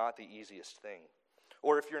 It's not the easiest thing.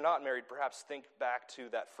 Or if you're not married, perhaps think back to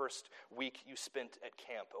that first week you spent at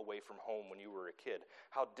camp away from home when you were a kid.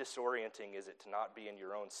 How disorienting is it to not be in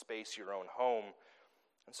your own space, your own home?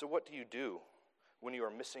 And so what do you do when you are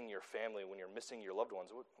missing your family, when you're missing your loved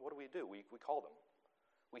ones? What do? We call them.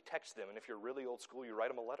 We text them, and if you're really old school, you write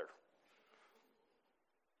them a letter.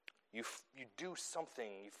 You do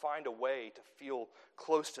something. You find a way to feel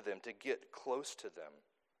close to them, to get close to them.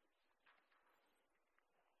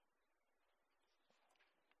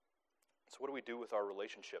 what do we do with our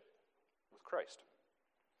relationship with Christ?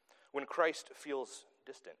 When Christ feels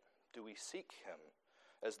distant, do we seek him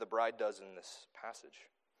as the bride does in this passage?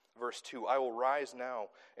 Verse 2, I will rise now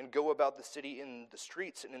and go about the city in the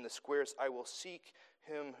streets and in the squares. I will seek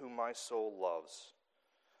him whom my soul loves.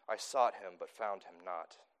 I sought him, but found him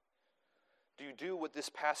not. Do you do what this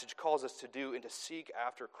passage calls us to do and to seek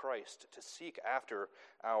after Christ, to seek after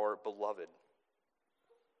our beloved?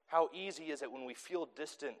 How easy is it when we feel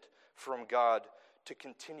distant from God to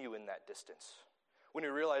continue in that distance? When we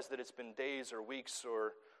realize that it's been days or weeks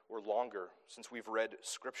or longer since we've read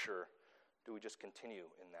Scripture, do we just continue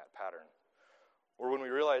in that pattern? Or when we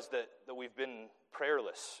realize that we've been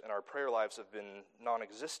prayerless and our prayer lives have been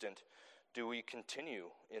non-existent, do we continue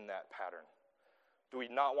in that pattern? Do we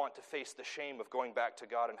not want to face the shame of going back to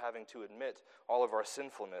God and having to admit all of our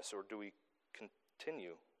sinfulness, or do we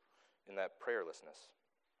continue in that prayerlessness?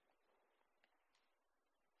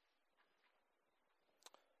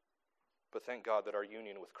 But thank God that our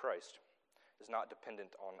union with Christ is not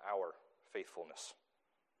dependent on our faithfulness.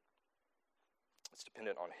 It's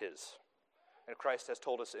dependent on his. And Christ has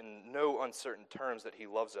told us in no uncertain terms that he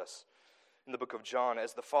loves us. In the book of John,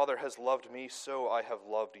 as the Father has loved me, so I have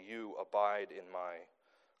loved you. Abide in my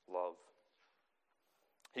love.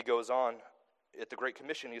 He goes on, at the Great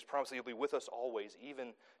Commission, he's promised he'll be with us always,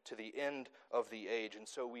 even to the end of the age. And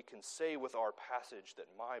so we can say with our passage that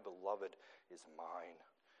my beloved is mine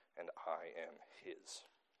and I am his.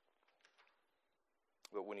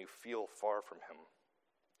 But when you feel far from him,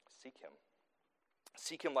 seek him.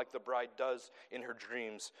 Seek him like the bride does in her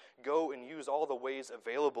dreams. Go and use all the ways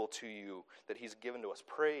available to you that he's given to us.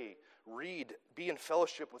 Pray, read, be in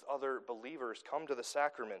fellowship with other believers. Come to the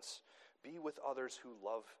sacraments. Be with others who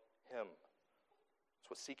love him. That's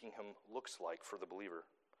what seeking him looks like for the believer.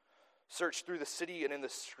 Search through the city and in the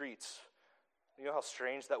streets. You know how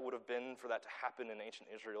strange that would have been for that to happen in ancient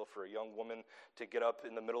Israel, for a young woman to get up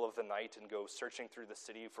in the middle of the night and go searching through the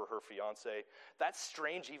city for her fiancé. That's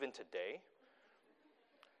strange even today.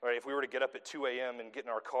 Right, if we were to get up at 2 a.m. and get in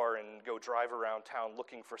our car and go drive around town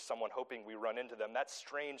looking for someone, hoping we run into them, that's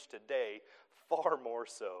strange today, far more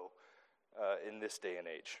so in this day and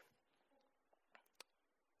age.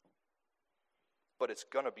 But it's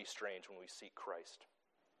going to be strange when we seek Christ.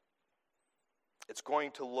 It's going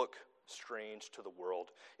to look strange to the world.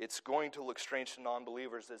 It's going to look strange to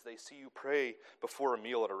non-believers as they see you pray before a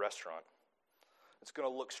meal at a restaurant. It's going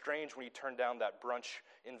to look strange when you turn down that brunch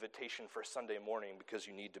invitation for Sunday morning because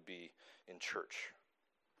you need to be in church.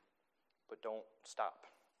 But don't stop.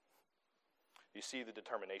 You see the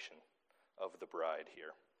determination of the bride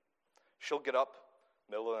here. She'll get up,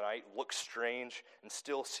 middle of the night, look strange, and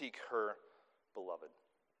still seek her beloved.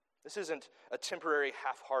 This isn't a temporary,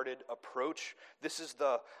 half-hearted approach. This is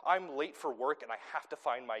the, I'm late for work and I have to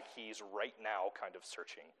find my keys right now kind of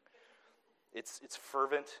searching. It's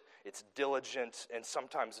fervent, it's diligent, and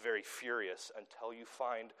sometimes very furious until you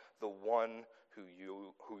find the one who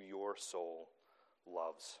your soul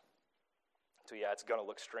loves. So yeah, it's going to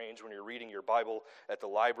look strange when you're reading your Bible at the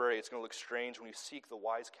library. It's going to look strange when you seek the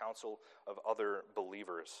wise counsel of other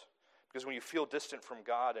believers. Because when you feel distant from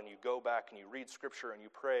God and you go back and you read Scripture and you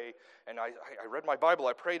pray, and I read my Bible,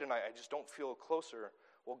 I prayed, and I just don't feel closer,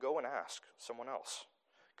 well, go and ask someone else.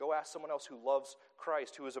 Go ask someone else who loves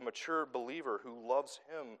Christ, who is a mature believer, who loves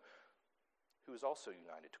him, who is also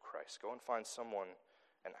united to Christ. Go and find someone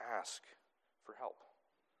and ask for help.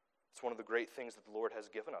 It's one of the great things that the Lord has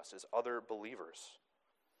given us is other believers.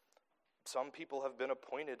 Some people have been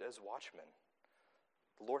appointed as watchmen.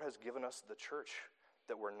 The Lord has given us the church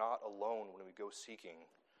that we're not alone when we go seeking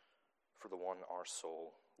for the one our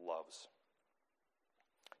soul loves.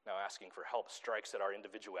 Now, asking for help strikes at our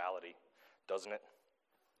individuality, doesn't it?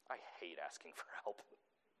 I hate asking for help.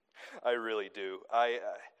 I really do.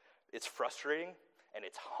 It's frustrating and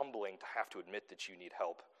it's humbling to have to admit that you need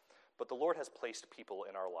help. But the Lord has placed people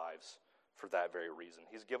in our lives for that very reason.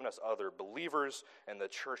 He's given us other believers and the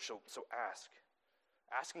church, so ask.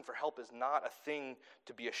 Asking for help is not a thing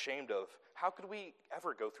to be ashamed of. How could we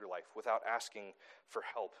ever go through life without asking for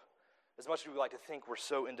help? As much as we like to think we're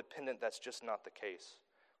so independent, that's just not the case.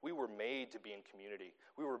 We were made to be in community.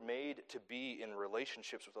 We were made to be in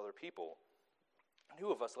relationships with other people. And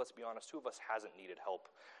who of us, let's be honest, who of us hasn't needed help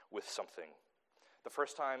with something? The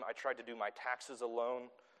first time I tried to do my taxes alone,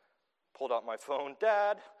 pulled out my phone,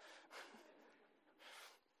 Dad,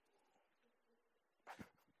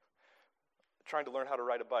 trying to learn how to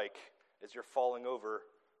ride a bike. As you're falling over,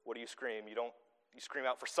 what do you scream? You scream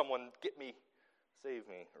out for someone, get me, save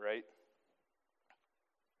me, right?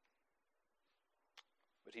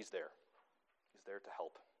 But he's there. He's there to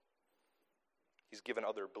help. He's given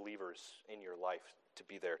other believers in your life to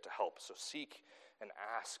be there to help. So seek and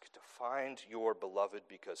ask to find your beloved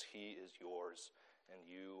because he is yours and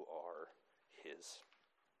you are his.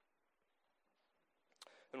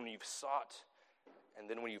 And when you've sought, and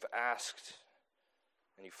then when you've asked,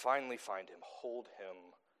 and you finally find him, hold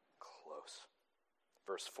him close.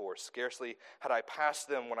 Verse 4, scarcely had I passed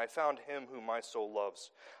them when I found him whom my soul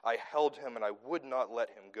loves. I held him and I would not let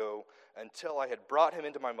him go until I had brought him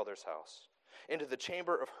into my mother's house, into the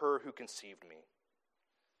chamber of her who conceived me.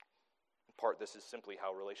 In part, this is simply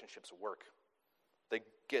how relationships work. They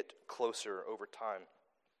get closer over time.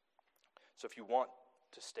 So if you want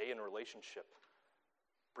to stay in a relationship,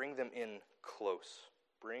 bring them in close.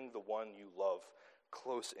 Bring the one you love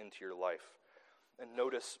close into your life. And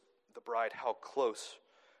notice the bride, how close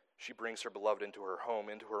she brings her beloved into her home,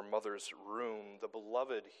 into her mother's room. The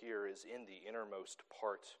beloved here is in the innermost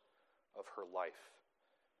part of her life.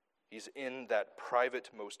 He's in that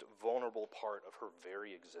private, most vulnerable part of her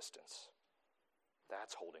very existence.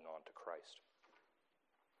 That's holding on to Christ.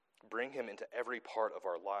 Bring him into every part of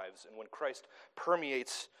our lives. And when Christ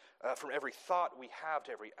permeates from every thought we have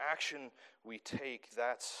to every action we take,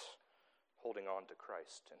 that's holding on to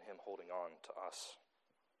Christ and him holding on to us.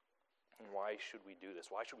 And why should we do this?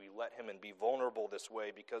 Why should we let him and be vulnerable this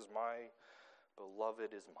way? Because my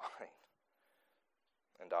beloved is mine,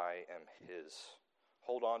 and I am his.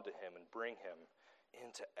 Hold on to him and bring him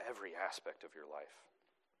into every aspect of your life.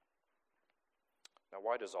 Now,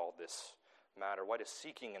 why does all this matter? Why does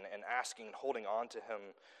seeking and asking and holding on to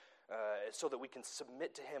him so that we can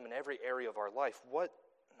submit to him in every area of our life? What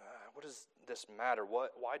does this matter?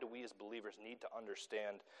 Why do we as believers need to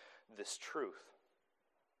understand this truth?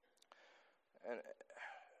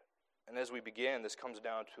 And as we begin, this comes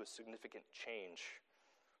down to a significant change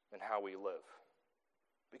in how we live.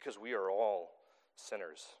 Because we are all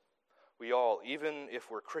sinners. We all, even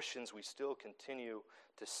if we're Christians, we still continue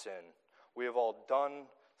to sin. We have all done,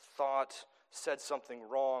 thought, said something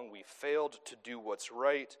wrong. We failed to do what's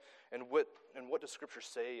right. And what does Scripture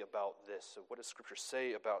say about this? What does Scripture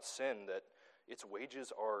say about sin? That its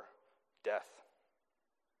wages are death.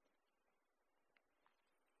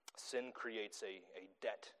 Sin creates a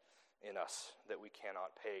debt in us that we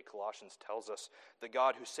cannot pay. Colossians tells us that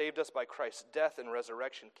God who saved us by Christ's death and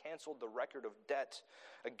resurrection canceled the record of debt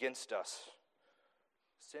against us.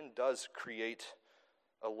 Sin does create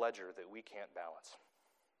a ledger that we can't balance.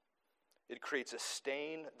 It creates a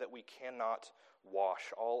stain that we cannot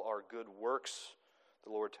wash. All our good works,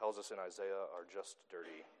 the Lord tells us in Isaiah, are just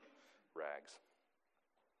dirty rags.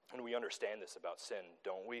 And we understand this about sin,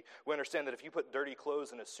 don't we? We understand that if you put dirty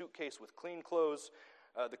clothes in a suitcase with clean clothes,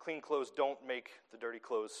 the clean clothes don't make the dirty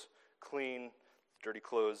clothes clean. The dirty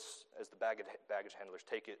clothes, as the baggage handlers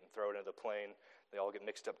take it and throw it into the plane, they all get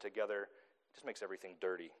mixed up together. It just makes everything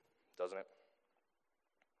dirty, doesn't it?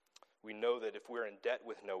 We know that if we're in debt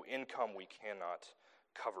with no income, we cannot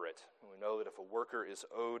cover it. We know that if a worker is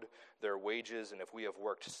owed their wages, and if we have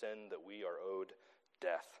worked sin, that we are owed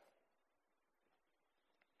death.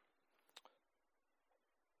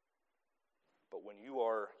 But when you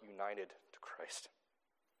are united to Christ,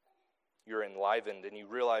 you're enlivened and you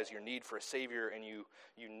realize your need for a Savior, and you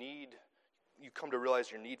come to realize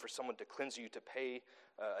your need for someone to cleanse you, to pay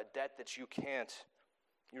a debt that you can't.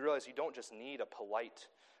 You realize you don't just need a polite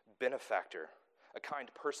benefactor, a kind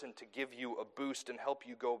person to give you a boost and help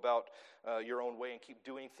you go about your own way and keep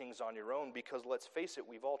doing things on your own, because let's face it,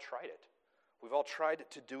 we've all tried it. We've all tried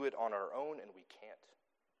to do it on our own, and we can't.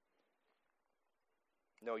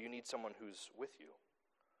 No, you need someone who's with you,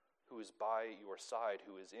 who is by your side,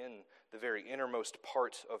 who is in the very innermost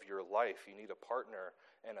part of your life. You need a partner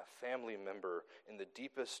and a family member in the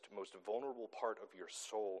deepest, most vulnerable part of your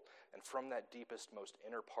soul. And from that deepest, most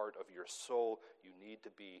inner part of your soul, you need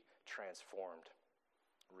to be transformed,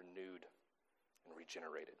 renewed, and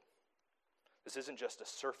regenerated. This isn't just a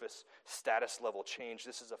surface status level change.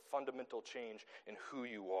 This is a fundamental change in who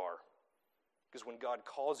you are. Because when God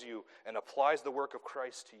calls you and applies the work of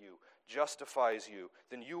Christ to you, justifies you,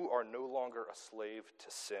 then you are no longer a slave to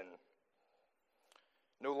sin.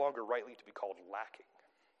 No longer rightly to be called lacking.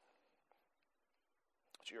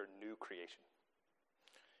 But you're a new creation.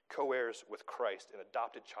 Co-heirs with Christ, an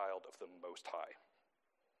adopted child of the Most High.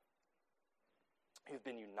 You've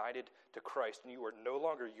been united to Christ, and you are no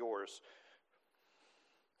longer yours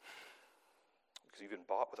because you've been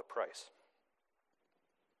bought with a price.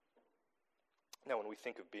 Now, when we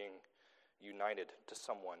think of being united to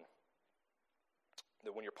someone,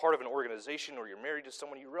 that when you're part of an organization or you're married to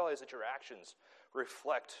someone, you realize that your actions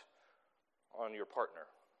reflect on your partner,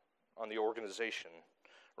 on the organization,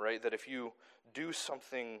 right? That if you do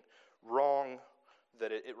something wrong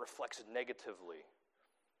that it reflects negatively.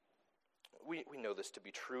 We know this to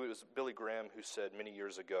be true. It was Billy Graham who said many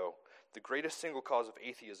years ago, the greatest single cause of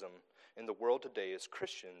atheism in the world today is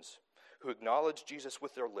Christians who acknowledge Jesus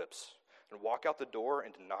with their lips and walk out the door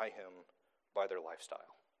and deny him by their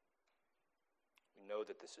lifestyle. We know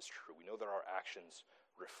that this is true. We know that our actions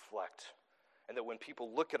reflect, and that when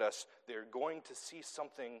people look at us, they're going to see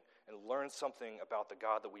something and learn something about the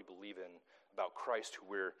God that we believe in, about Christ who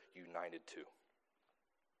we're united to.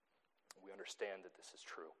 We understand that this is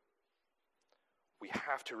true. We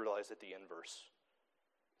have to realize that the inverse,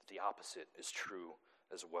 that the opposite is true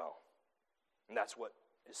as well. And that's what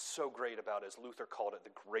is so great about, as Luther called it,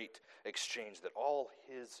 the great exchange, that all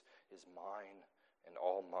his is mine and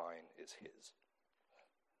all mine is his.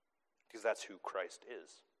 Because that's who Christ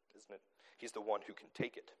is, isn't it? He's the one who can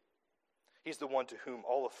take it. He's the one to whom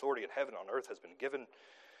all authority in heaven and on earth has been given.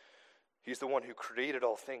 He's the one who created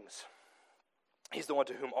all things. He's the one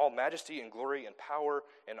to whom all majesty and glory and power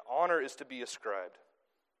and honor is to be ascribed.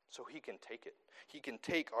 So he can take it. He can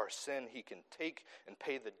take our sin. He can take and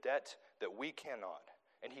pay the debt that we cannot.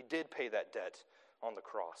 And he did pay that debt on the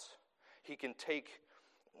cross. He can take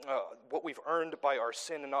what we've earned by our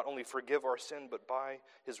sin and not only forgive our sin, but by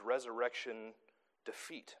his resurrection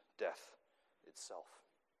defeat death itself.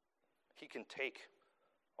 He can take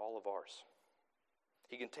all of ours.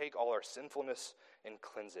 He can take all our sinfulness and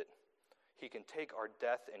cleanse it. He can take our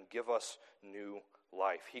death and give us new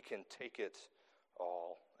life. He can take it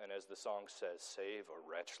all. And as the song says, save a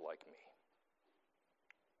wretch like me.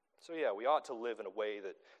 So yeah, we ought to live in a way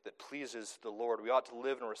that pleases the Lord. We ought to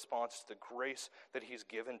live in response to the grace that he's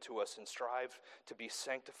given to us and strive to be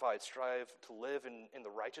sanctified, strive to live in the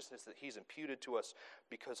righteousness that he's imputed to us,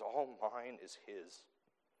 because all mine is his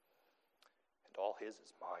and all his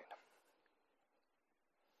is mine.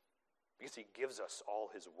 Because he gives us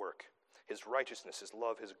all his work, his righteousness, his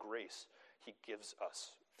love, his grace. He gives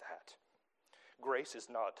us that. Grace is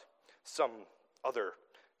not some other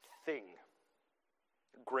thing.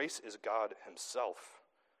 Grace is God himself.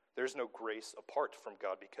 There's no grace apart from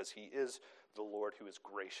God, because he is the Lord who is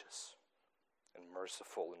gracious and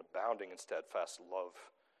merciful and abounding in steadfast love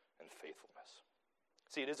and faithfulness.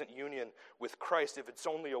 See, it isn't union with Christ if it's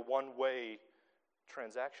only a one-way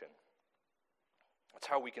transaction. That's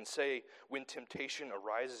how we can say when temptation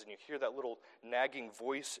arises and you hear that little nagging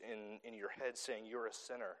voice in your head saying, you're a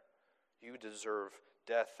sinner, you deserve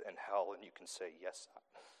death and hell, and you can say, yes,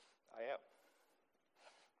 I am.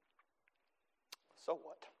 So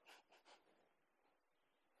what?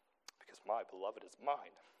 Because my beloved is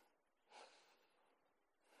mine,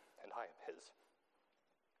 and I am his.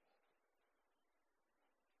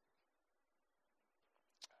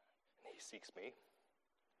 And he seeks me,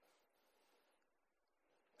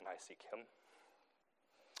 and I seek him,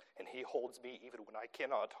 and he holds me even when I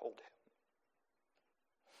cannot hold him.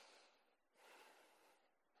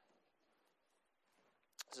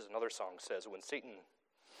 This is another song says, when Satan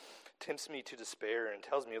tempts me to despair and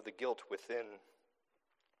tells me of the guilt within,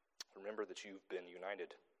 remember that you've been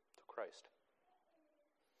united to Christ.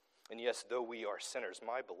 And yes, though we are sinners,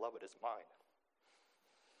 my beloved is mine,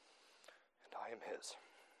 and I am his.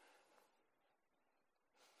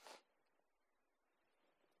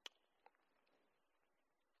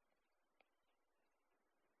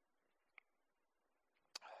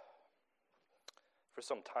 For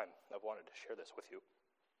some time, I've wanted to share this with you.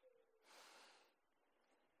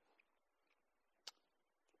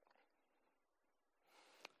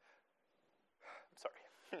 Sorry.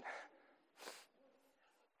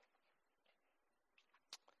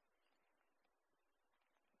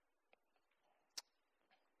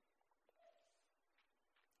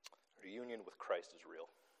 Our union with Christ is real.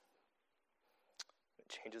 It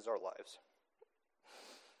changes our lives.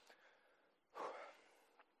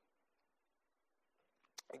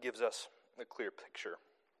 It gives us a clear picture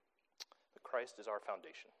that Christ is our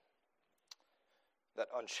foundation, that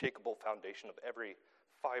unshakable foundation of every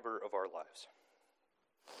fiber of our lives.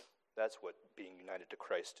 That's what being united to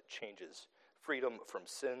Christ changes. Freedom from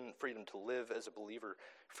sin, freedom to live as a believer,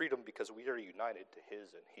 freedom because we are united to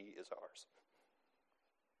his and he is ours.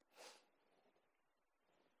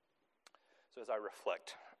 So as I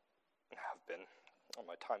reflect, have been on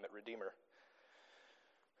my time at Redeemer,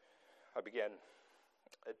 I began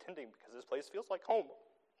attending because this place feels like home.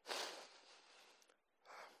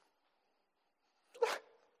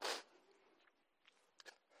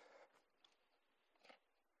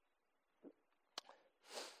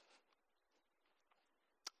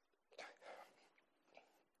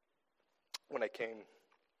 When I came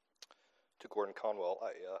to Gordon Conwell,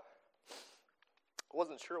 I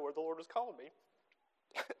wasn't sure where the Lord was calling me.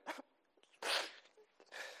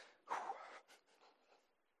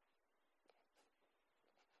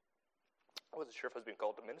 I wasn't sure if I was being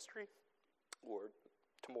called to ministry or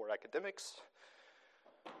to more academics.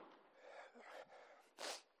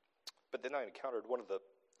 But then I encountered one of the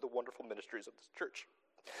wonderful ministries of this church.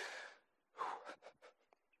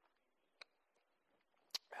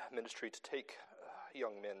 Ministry to take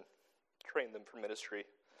young men, train them for ministry,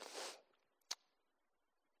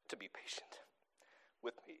 to be patient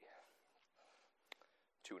with me,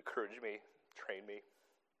 to encourage me, train me,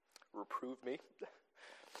 reprove me.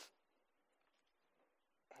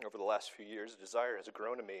 Over the last few years, a desire has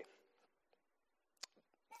grown in me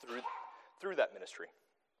through that ministry.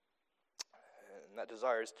 And that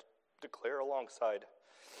desire is to declare alongside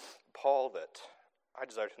Paul that I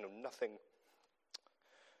desire to know nothing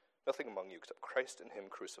among you except Christ and Him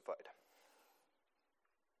crucified.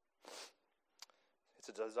 It's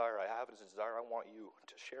a desire I have, it's a desire I want you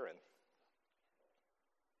to share in.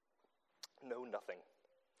 Know nothing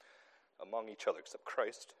among each other except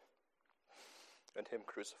Christ and Him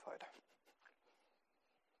crucified.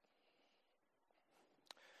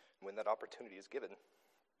 When that opportunity is given,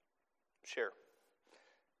 share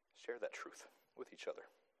that truth with each other.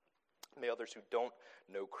 May others who don't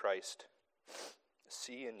know Christ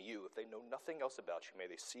see in you, if they know nothing else about you, may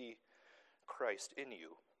they see Christ in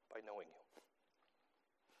you by knowing you.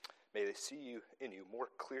 May they see you in you more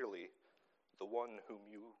clearly, the one whom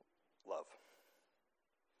you love.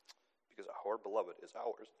 Because our beloved is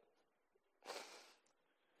ours.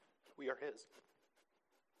 We are His.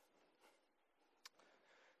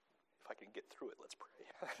 If I can get through it, let's pray.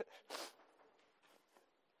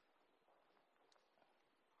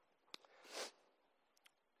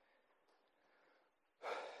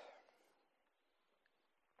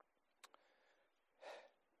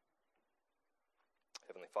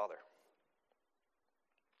 Heavenly Father,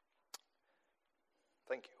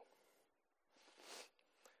 thank you.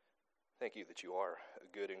 Thank you that you are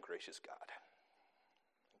a good and gracious God.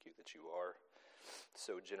 Thank you that you are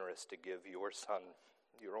so generous to give your Son,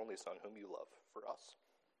 your only Son, whom you love, for us.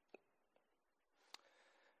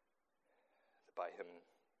 That by Him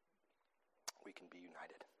we can be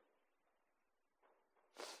united.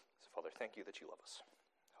 So, Father, thank you that you love us.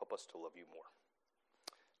 Help us to love you more.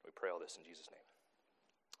 We pray all this in Jesus' name.